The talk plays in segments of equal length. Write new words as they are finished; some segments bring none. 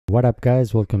What up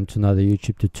guys, welcome to another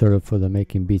YouTube tutorial for the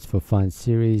Making Beats for Fun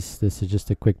series. This is just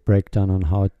a quick breakdown on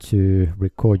how to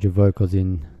record your vocals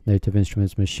in Native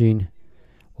Instruments Machine,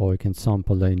 or you can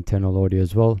sample the internal audio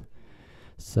as well.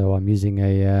 So I'm using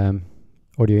a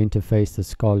audio interface, the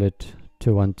Scarlet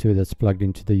 212, that's plugged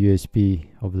into the USB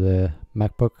of the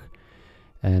MacBook,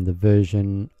 and the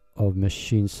version of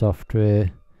Machine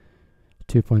software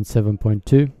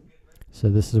 2.7.2. so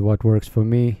this is what works for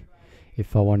me.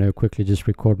 If I want to quickly just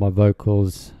record my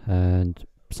vocals and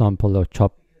sample or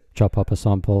chop up a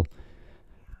sample,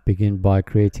 begin by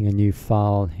creating a new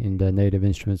file in the Native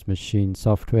Instruments Machine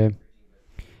software.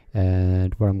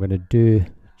 And what I'm going to do,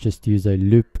 just use a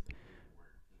loop.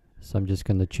 So I'm just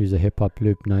going to choose a hip hop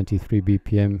loop, 93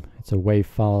 BPM. It's a WAV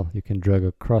file you can drag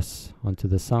across onto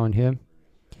the sound here.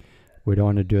 We don't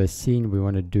want to do a scene, we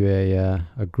want to do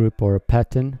a group or a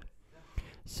pattern.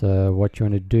 So what you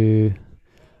want to do,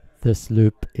 this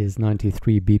loop is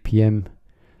 93 BPM,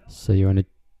 so you want to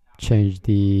change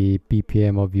the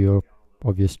BPM of your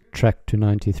track to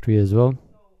 93 as well.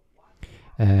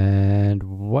 And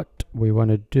what we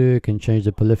want to do, you can change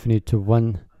the polyphony to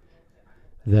 1.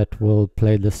 That will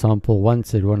play the sample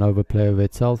once, it won't overplay over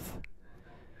itself.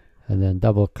 And then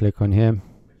double click on here,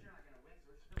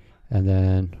 and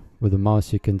then with the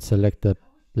mouse you can select the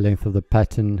length of the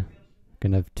pattern. You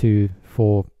can have 2,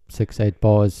 4, 6, 8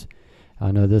 bars.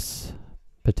 I know this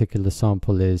particular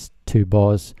sample is 2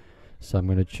 bars, so I'm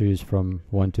going to choose from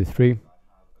 1 to 3.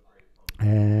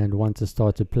 And once I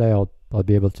start to play, I'll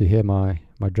be able to hear my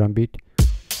drum beat.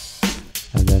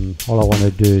 And then all I want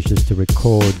to do is just to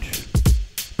record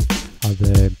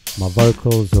either my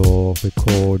vocals or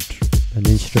record an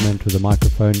instrument with a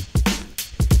microphone.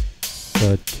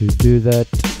 So to do that,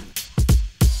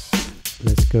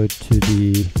 let's go to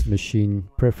the machine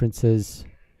preferences.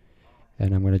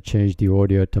 And I'm going to change the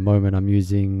audio. At the moment I'm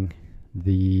using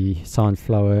the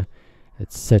Soundflower.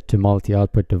 It's set to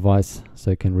multi-output device,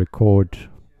 so I can record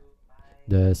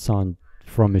the sound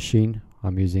from machine.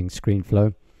 I'm using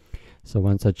ScreenFlow. So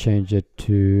once I change it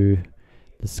to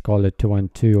the Scarlet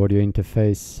 212 audio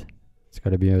interface, it's got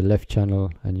to be your left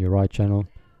channel and your right channel.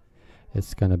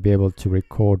 It's going to be able to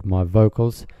record my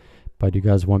vocals, but you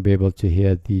guys won't be able to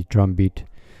hear the drum beat.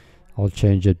 I'll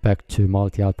change it back to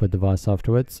multi-output device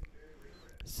afterwards.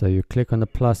 So you click on the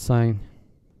plus sign,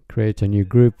 create a new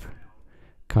group,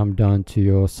 come down to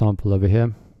your sample over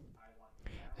here,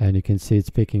 and you can see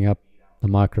it's picking up the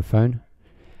microphone.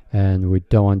 And we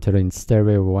don't want it in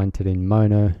stereo, we want it in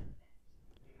mono.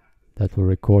 That will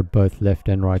record both left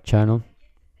and right channel.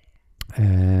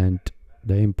 And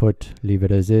the input, leave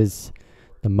it as is.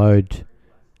 The mode,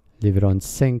 leave it on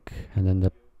sync. And then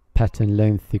the pattern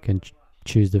length, you can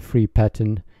choose the free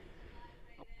pattern.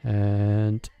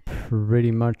 And pretty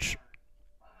much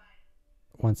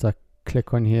once I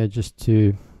click on here, just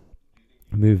to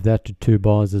move that to 2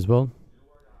 bars as well.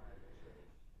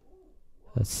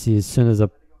 Let's see, as soon as I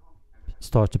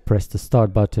start to press the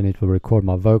start button, it will record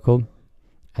my vocal.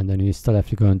 And then you still have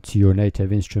to go into your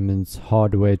Native Instruments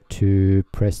hardware to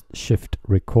press shift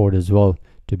record as well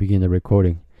to begin the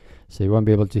recording. So you won't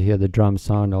be able to hear the drum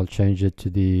sound. I'll change it to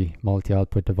the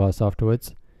multi-output device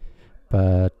afterwards.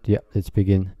 But yeah, let's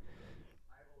begin.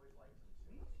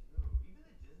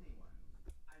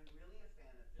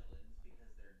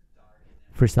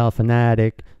 Freestyle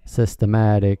fanatic,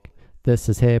 systematic, this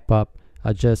is hip hop,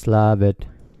 I just love it.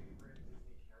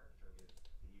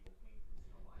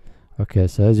 Okay,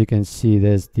 so as you can see,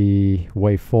 there's the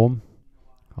waveform.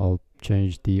 I'll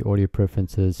change the audio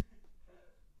preferences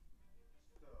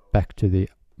back to the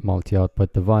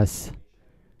multi-output device.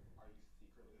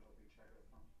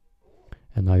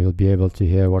 And now you'll be able to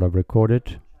hear what I've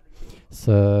recorded.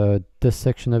 So this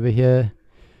section over here,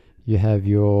 you have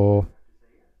your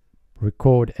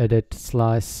record, edit,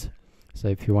 slice. So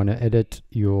if you want to edit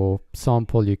your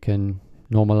sample, you can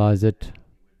normalize it,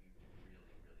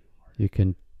 you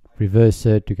can reverse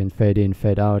it, you can fade in,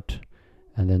 fade out.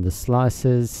 And then the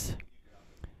slices,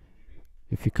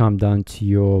 if you come down to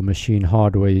your machine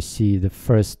hardware, you see the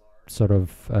first sort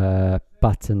of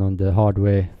button on the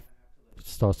hardware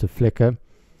starts to flicker.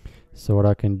 So what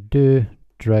I can do,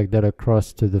 drag that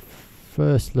across to the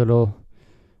first little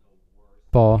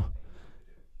bar,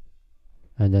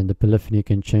 and then the polyphony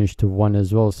can change to 1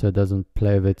 as well, so it doesn't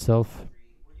play with itself.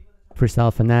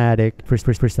 Freestyle fanatic,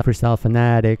 freestyle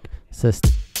fanatic, freestyle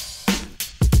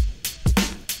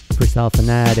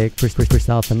fanatic,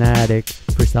 freestyle fanatic,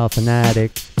 freestyle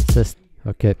fanatic,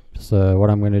 okay, so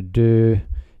what I'm going to do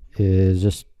is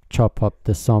just chop up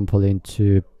the sample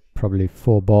into probably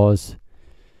 4 bars.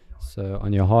 So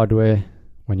on your hardware,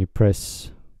 when you press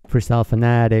Freestyle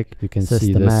Fanatic. You can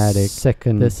see the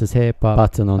second this is hip hop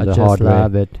button on the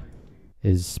hardware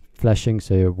is flashing,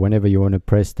 so whenever you want to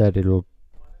press that, it'll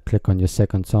click on your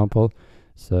second sample.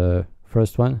 So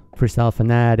first one, Freestyle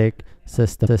Fanatic,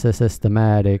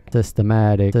 systematic.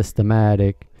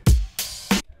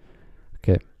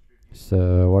 Okay,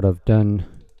 so what I've done,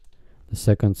 the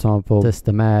second sample,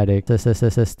 systematic. This is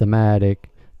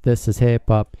hip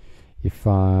hop. If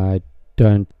I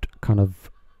don't kind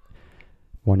of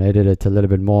want to edit it a little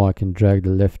bit more, I can drag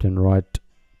the left and right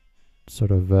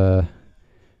sort of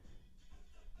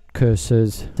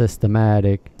cursors.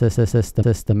 Systematic. This is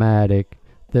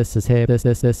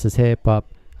hip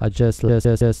hop. I just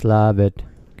love it.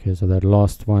 Okay, so that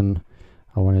last one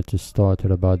I wanted to start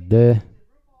at about there.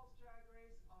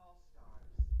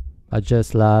 I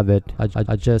just love it.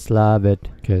 I just love it.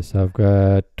 Okay, so I've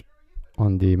got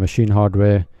on the machine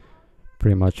hardware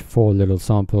pretty much 4 little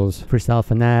samples. Freestyle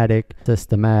Fanatic,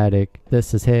 systematic.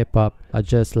 This is hip hop. I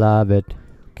just love it.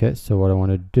 Okay, so what I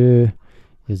want to do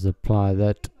is apply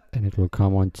that, and it will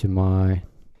come onto my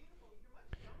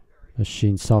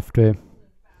machine software.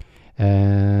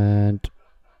 And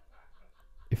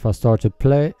if I start to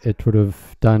play, it would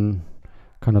have done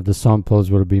kind of the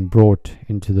samples would have been brought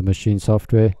into the machine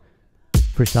software.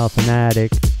 Freestyle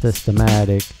Fanatic,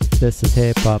 systematic. This is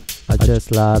hip hop. I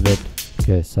just love it.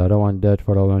 Okay, so I don't want that.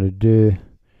 What I want to do,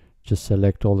 just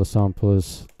select all the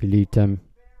samples, delete them,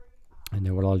 and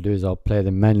then what I'll do is I'll play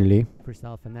them manually.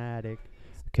 Freestyle Fanatic.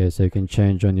 Okay, so you can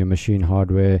change on your machine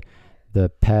hardware the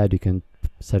pad. You can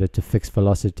set it to fixed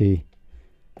velocity.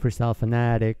 Freestyle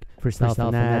Fanatic.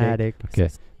 Okay,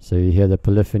 so you hear the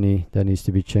polyphony that needs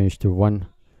to be changed to 1,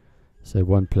 so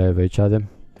 1 play over each other.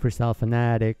 Freestyle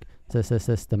Fanatic. This is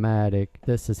systematic.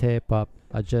 This is hip hop.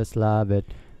 I just love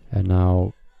it. And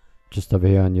now just over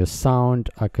here on your sound,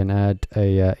 I can add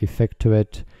a effect to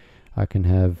it. I can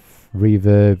have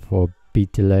reverb or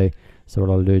beat delay. So what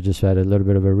I'll do is just add a little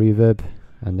bit of a reverb,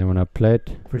 and then when I play it,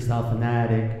 Freestyle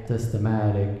Fanatic,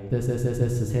 systematic. This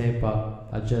is hip hop.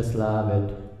 I just love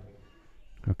it.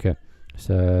 Okay,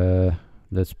 so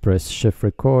let's press shift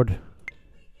record.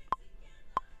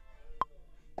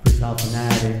 Freestyle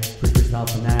Fanatic,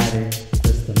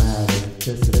 systematic.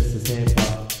 This is hip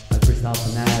hop. Freestyle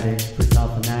Fanatic.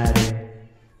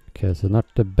 Okay, so not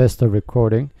the best of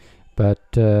recording, but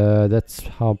that's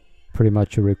how pretty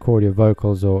much you record your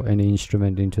vocals or any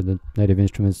instrument into the Native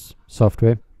Instruments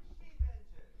software.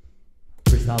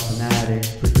 Freestyle Fanatic,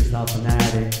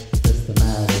 systematic.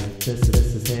 This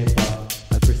is hip hop.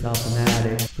 Freestyle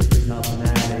Fanatic,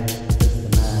 systematic.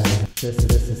 This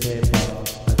is hip hop.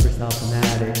 Freestyle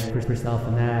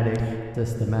Fanatic,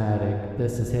 systematic.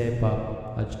 This is hip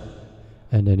hop.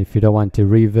 And then if you don't want to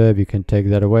reverb, you can take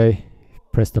that away.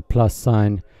 Press the plus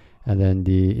sign, and then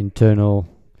the internal,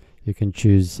 you can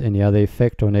choose any other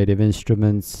effect or Native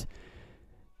Instruments.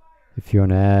 If you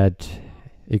want to add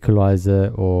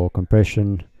equalizer or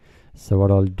compression. So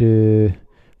what I'll do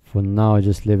for now,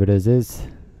 just leave it as is.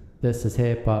 This is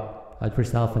hip hop.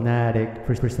 Freestyle Fanatic,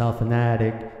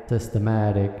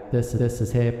 systematic. This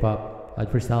is hip hop.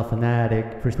 Freestyle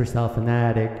Fanatic,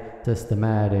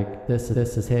 systematic. This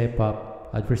is hip hop.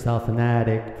 Freestyle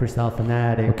Fanatic.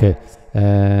 Okay,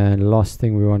 and last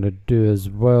thing we want to do as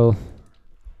well,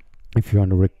 if you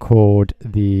want to record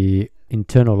the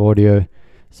internal audio.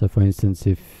 So for instance,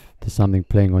 if there's something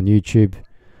playing on YouTube,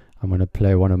 I'm going to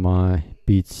play one of my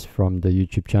beats from the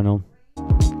YouTube channel.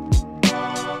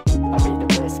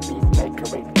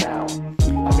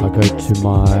 I'll go to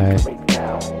my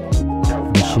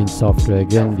machine software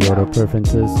again, the auto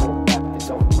preferences.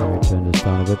 Let me turn this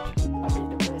down a bit.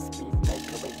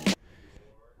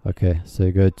 Okay, so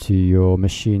you go to your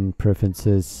machine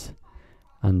preferences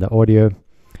and the audio,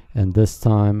 and this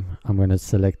time I'm going to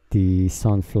select the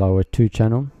Sunflower 2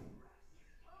 channel.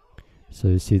 So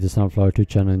you see the Sunflower 2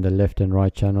 channel in the left and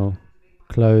right channel.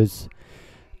 Close,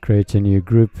 create a new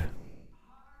group,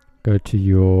 go to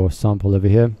your sample over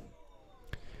here.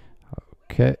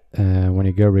 Okay, and when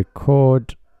you go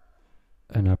record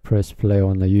and I press play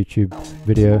on the YouTube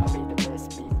video,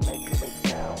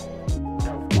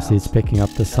 you see it's picking up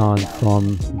the sound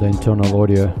from the internal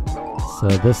audio. So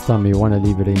this time you want to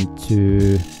leave it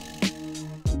into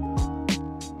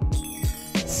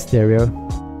stereo,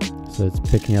 so it's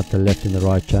picking up the left and the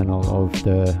right channel of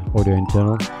the audio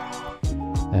internal.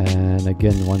 And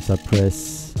again, once I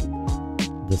press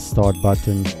the start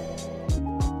button,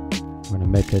 I'm going to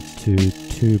make it to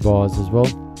 2 bars as well.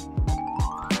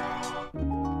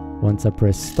 Once I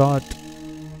press start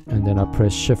and then I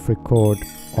press shift record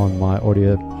on my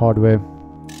audio hardware,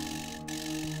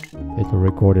 it will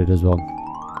record it as well.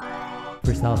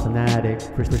 freestyle fanatic,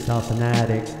 freestyle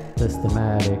fanatic,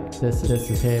 systematic, this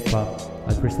is hip hop,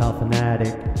 I'm freestyle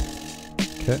fanatic.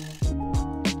 Okay.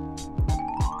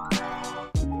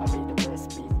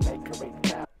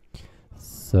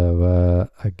 So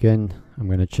again, I'm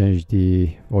going to change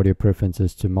the audio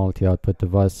preferences to multi-output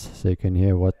device so you can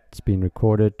hear what's been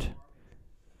recorded.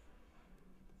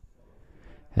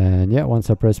 And yeah, once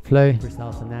I press play,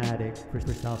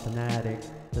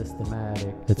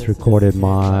 it's recorded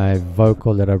my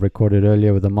vocal that I recorded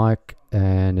earlier with the mic,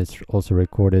 and it's also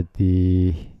recorded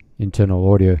the internal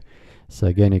audio. So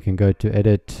again, you can go to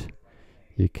edit,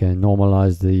 you can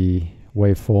normalize the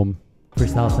waveform.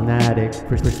 Freestyle fanatic,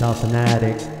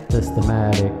 systematic,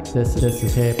 this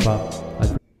is hip hop.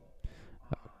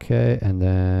 Okay, and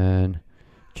then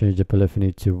change the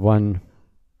polyphony to 1.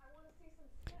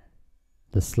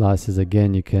 The slices,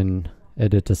 again, you can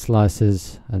edit the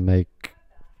slices and make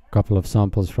a couple of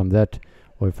samples from that.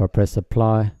 Or if I press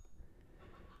apply,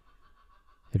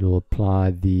 it will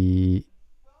apply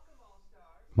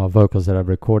my vocals that I've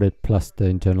recorded plus the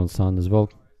internal sound as well.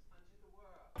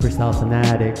 Freestyle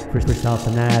fanatic,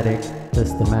 systematic,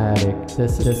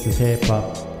 this is hip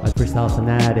hop. Freestyle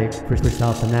fanatic,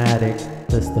 systematic,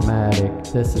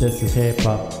 this is hip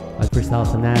hop. Freestyle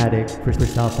fanatic, So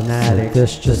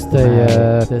this just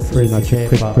pretty much a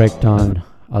quick breakdown,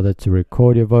 either to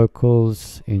record your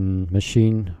vocals in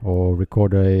Machine, or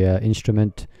record a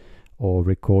instrument, or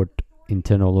record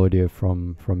internal audio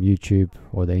from YouTube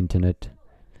or the internet.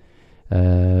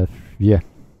 Yeah,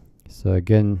 so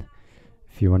again,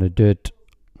 if you want to do it,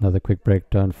 another quick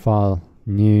breakdown: file,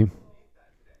 new.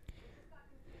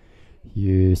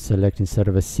 You select, instead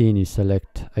of a scene, you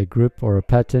select a group or a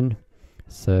pattern.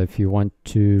 So if you want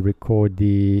to record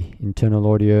the internal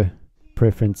audio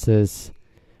preferences,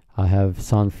 I have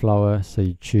Soundflower, so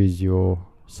you choose your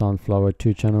Soundflower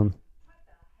 2 channel.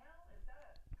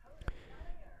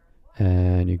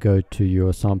 And you go to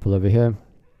your sample over here.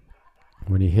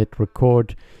 When you hit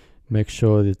record, make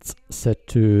sure it's set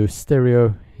to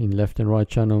stereo in left and right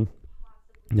channel,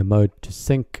 the mode to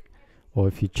sync, or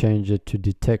if you change it to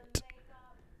detect,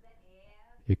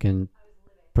 you can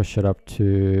push it up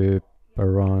to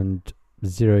around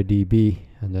 0 dB,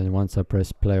 and then once I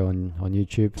press play on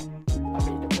YouTube,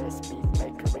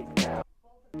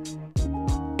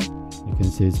 you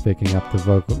can see it's picking up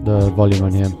the volume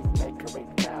on here.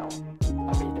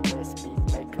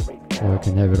 Or I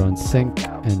can have it on sync,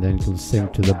 and then it will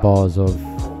sync to the bars of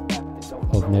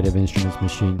Native Instruments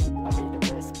Machine.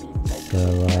 So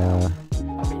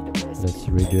let's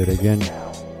redo it again.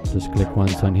 Just click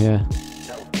once on here,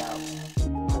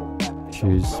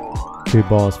 choose 2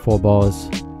 bars, 4 bars,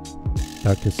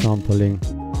 back to sampling,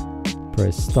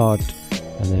 press start,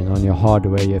 and then on your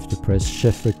hardware you have to press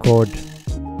shift record.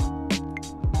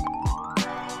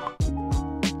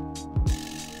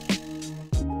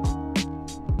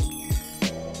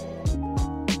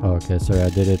 Okay, sorry, I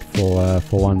did it for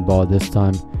 1 bar this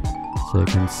time, so you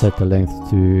can set the length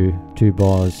to 2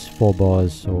 bars, 4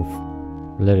 bars, or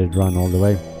let it run all the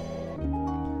way.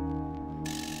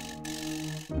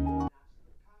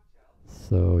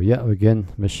 So yeah, again,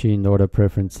 Machine audio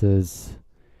preferences.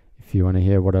 If you want to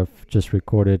hear what I've just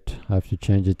recorded, I have to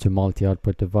change it to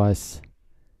multi-output device,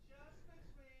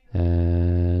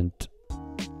 and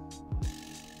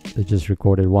it just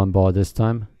recorded 1 bar this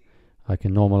time. I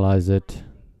can normalize it.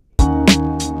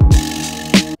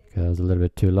 Okay, that was a little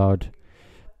bit too loud,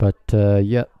 but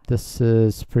yeah, this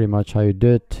is pretty much how you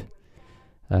do it.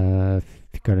 If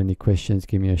you've got any questions,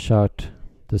 give me a shout.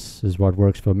 This is what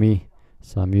works for me.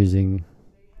 So I'm using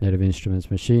Native Instruments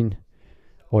Machine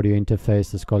audio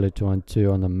interface, the Scarlet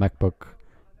 212 on the MacBook,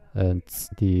 and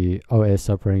the OS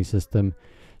operating system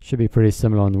should be pretty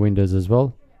similar on Windows as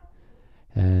well.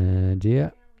 And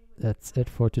yeah, that's it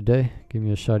for today. Give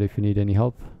me a shout if you need any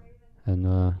help,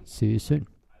 and see you soon.